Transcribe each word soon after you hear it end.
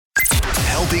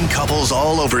helping couples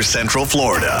all over Central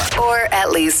Florida. Or at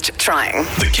least trying.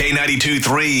 The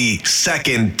K92-3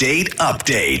 Second Date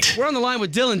Update. We're on the line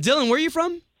with Dylan. Dylan, where are you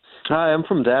from? Hi, I'm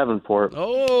from Davenport.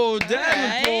 Oh,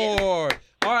 Davenport.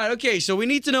 All right, okay, so we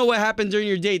need to know what happened during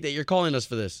your date that you're calling us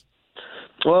for this.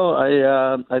 Well,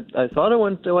 I thought it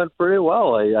went pretty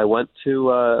well. I went to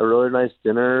a really nice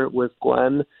dinner with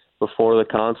Gwen before the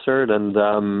concert, and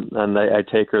I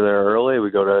take her there early.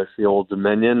 We go to see Old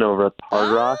Dominion over at the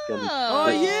Hard Rock. Oh,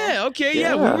 yeah, okay,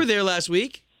 yeah, we were there last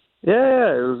week.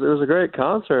 Yeah, it was a great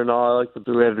concert and all.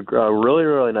 We had a really,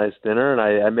 really nice dinner, and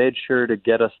I made sure to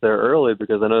get us there early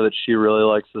because I know that she really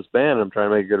likes this band. I'm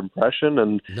trying to make a good impression,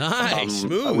 and nice,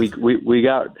 smooth. We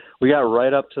got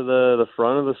right up to the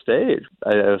front of the stage.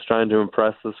 I was trying to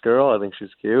impress this girl. I think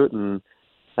she's cute, and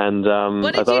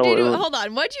what did you do? Hold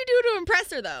on, what did you do to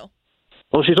impress her though?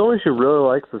 Well, she told me she really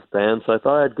likes this band, so I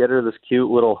thought I'd get her this cute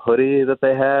little hoodie that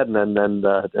they had, and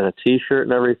a T-shirt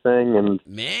and everything. And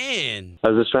man, I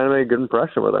was just trying to make a good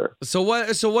impression with her. So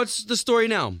what's the story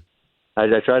now? I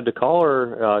tried to call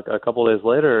her a couple days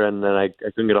later, and then I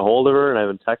couldn't get a hold of her, and I've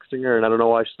been texting her, and I don't know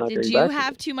why she's not getting back. Did you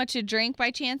have too much to drink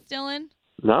by chance, Dylan?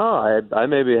 No, I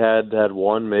maybe had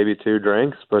one, maybe two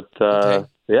drinks, but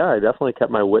yeah, I definitely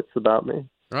kept my wits about me.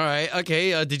 All right,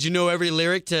 okay. Did you know every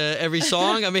lyric to every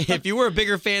song? I mean, if you were a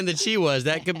bigger fan than she was,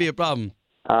 that could be a problem.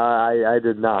 I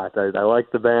did not. I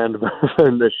liked the band, but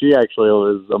she actually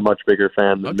was a much bigger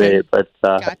fan than me. But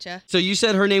Gotcha. So you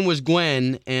said her name was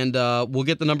Gwen, and we'll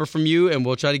get the number from you, and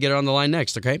we'll try to get her on the line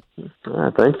next, okay?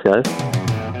 Thanks, guys.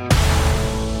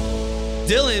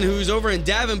 Dylan, who's over in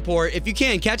Davenport, if you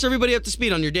can, catch everybody up to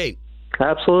speed on your date.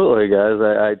 Absolutely, guys.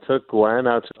 I took Gwen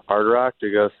out to Hard Rock to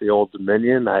go see Old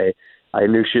Dominion. I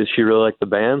knew she really liked the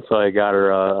band, so I got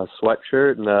her a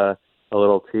sweatshirt and a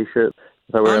little T-shirt.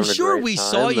 I'm sure we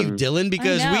saw you, Dylan,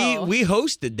 because we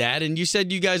hosted that, and you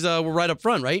said you guys were right up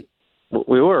front, right?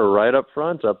 We were right up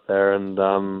front up there, and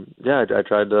I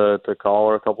tried to call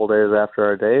her a couple days after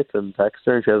our date and text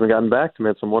her, and she hasn't gotten back to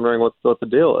me, so I'm wondering what the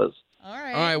deal is. All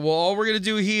right. All right, well, all we're going to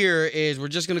do here is we're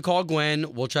just going to call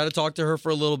Gwen. We'll try to talk to her for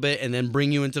a little bit and then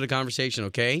bring you into the conversation,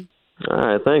 okay? All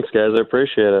right, thanks, guys. I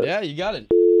appreciate it. Yeah, you got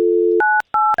it.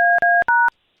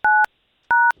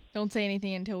 Don't say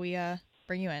anything until we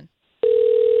bring you in.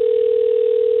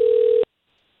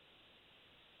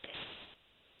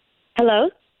 Hello?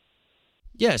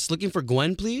 Yes, looking for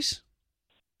Gwen, please?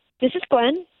 This is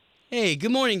Gwen. Hey,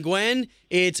 good morning, Gwen.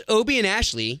 It's Obie and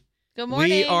Ashley. Good morning.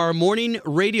 We are morning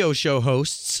radio show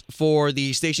hosts for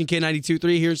the station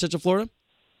K92.3 here in Central Florida.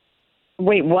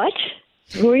 Wait, what?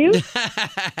 Who are you?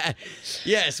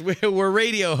 Yes, we're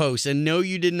radio hosts, and no,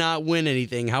 you did not win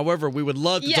anything. However, we would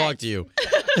love to talk to you.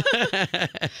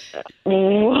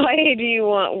 Why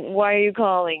are you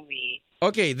calling me?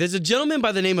 Okay, there's a gentleman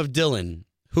by the name of Dylan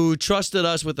who trusted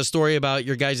us with a story about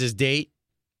your guys' date.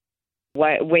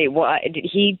 Wait, what?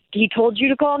 He told you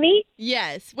to call me?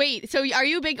 Yes. Wait, so are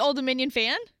you a big Old Dominion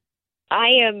fan?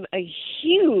 I am a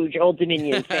huge Old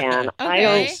Dominion fan.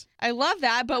 Okay. I love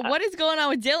that, but what is going on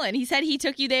with Dylan? He said he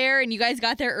took you there and you guys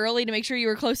got there early to make sure you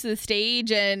were close to the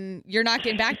stage and you're not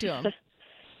getting back to him.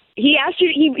 He asked you,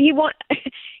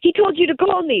 he told you to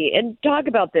call me and talk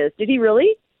about this. Did he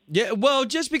really? Yeah, well,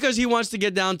 just because he wants to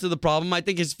get down to the problem, I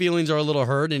think his feelings are a little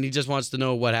hurt and he just wants to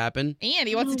know what happened. And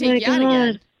he wants to take you out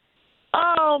again.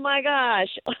 Oh, my gosh.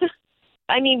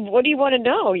 I mean, what do you want to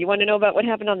know? You want to know about what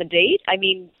happened on the date? I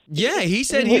mean... Yeah, he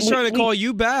said he's trying to call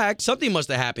you back. Something must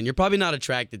have happened. You're probably not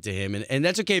attracted to him, and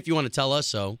that's okay if you want to tell us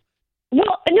so.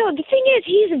 Well, no, the thing is,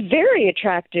 he's a very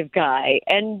attractive guy,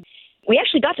 and we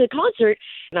actually got to the concert,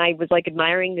 and I was,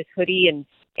 admiring this hoodie, and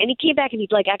he came back and he,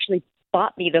 actually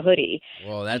bought me the hoodie.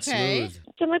 Whoa, that's smooth.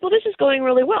 So I'm like, well, this is going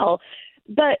really well.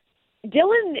 But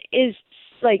Dylan is,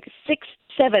 6'7",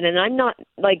 and I'm not,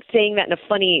 saying that in a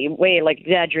funny way,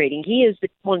 exaggerating. He is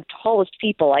one of the tallest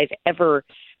people I've ever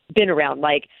been around.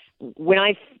 When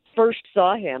I first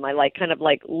saw him, I,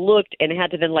 looked and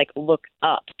had to then, look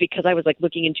up because I was,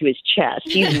 looking into his chest.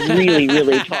 He's really,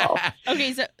 really tall.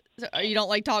 Okay, so you don't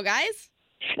like tall guys?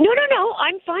 No.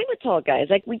 I'm fine with tall guys.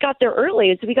 We got there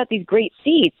early, and so we got these great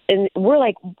seats, and we're,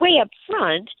 way up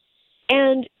front,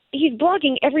 and he's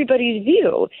blocking everybody's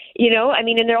view,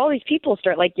 and there all these people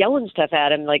start yelling stuff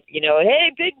at him,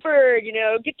 hey, Big Bird,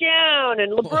 get down,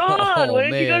 and LeBron, why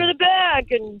don't you go to the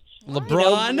back? And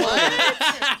LeBron?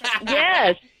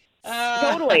 Yes,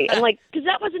 totally. And because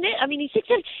that wasn't it. I mean, he's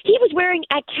 6'7". He was wearing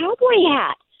a cowboy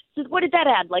hat. So what did that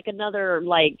add? Another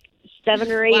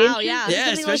 7 or 8 inches? Yeah.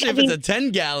 Yeah, especially if it's a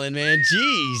 10-gallon, man.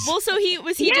 Jeez. Well, so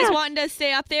was he just wanting to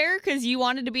stay up there because you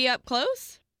wanted to be up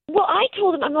close? Well, I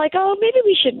told him, I'm maybe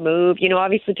we should move.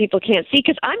 Obviously people can't see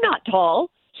because I'm not tall.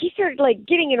 he started like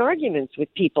getting in arguments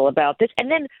with people about this. And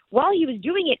then while he was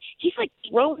doing it, he's like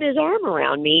throwing his arm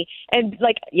around me and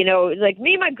like, like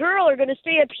me and my girl are going to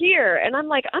stay up here. And I'm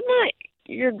like, I'm not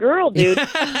your girl, dude.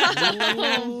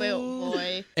 Oh,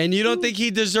 boy. And you don't think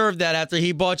he deserved that after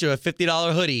he bought you a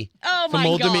 $50 hoodie Oh, from my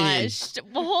Old gosh.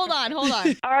 Dominion? Well, hold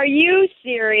on. Are you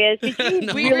serious? Did you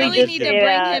No. We really really just need to say bring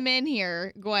that? him in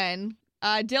here, Gwen.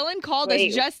 Dylan called Wait.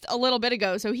 us just a little bit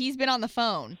ago, so he's been on the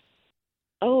phone.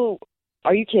 Oh,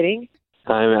 are you kidding?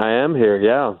 I am here,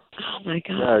 yeah. Oh, my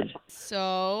God. Yeah.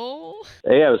 So,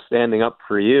 I was standing up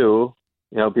for you.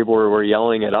 People were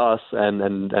yelling at us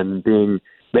and being.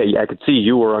 I could see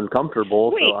you were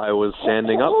uncomfortable, Wait, so I was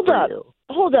standing up hold for up. you.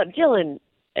 Hold up, Dylan.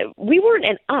 We weren't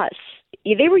an us.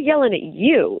 They were yelling at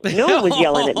you. No one was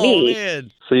yelling at me. Oh,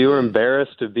 man. So you were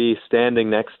embarrassed to be standing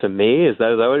next to me? Is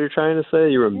that what you're trying to say?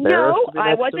 You were embarrassed No, to be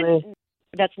I next to me? wasn't.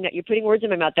 That's not. You're putting words in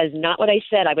my mouth. That is not what I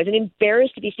said. I wasn't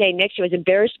embarrassed to be standing next to you. I was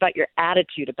embarrassed about your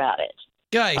attitude about it.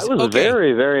 Guys, I was okay.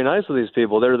 very, very nice with these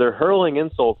people. They're hurling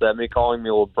insults at me, calling me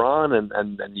LeBron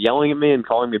and yelling at me and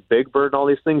calling me Big Bird and all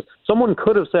these things. Someone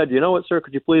could have said, you know what, sir,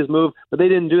 could you please move? But they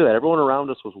didn't do that. Everyone around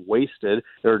us was wasted.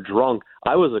 They were drunk.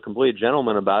 I was a complete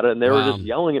gentleman about it, and they were just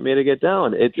yelling at me to get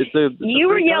down. You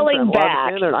were yelling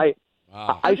back.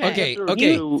 Wow. I Okay.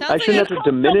 shouldn't Sounds have to like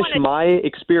diminish my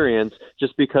experience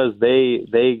just because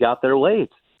they got there late.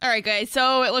 all right, guys.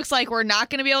 So it looks like we're not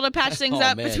going to be able to patch things Oh,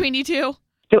 up man. between you two.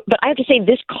 But I have to say,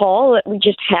 this call that we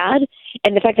just had,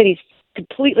 and the fact that he's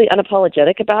completely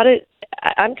unapologetic about it,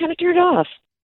 I'm kind of turned off.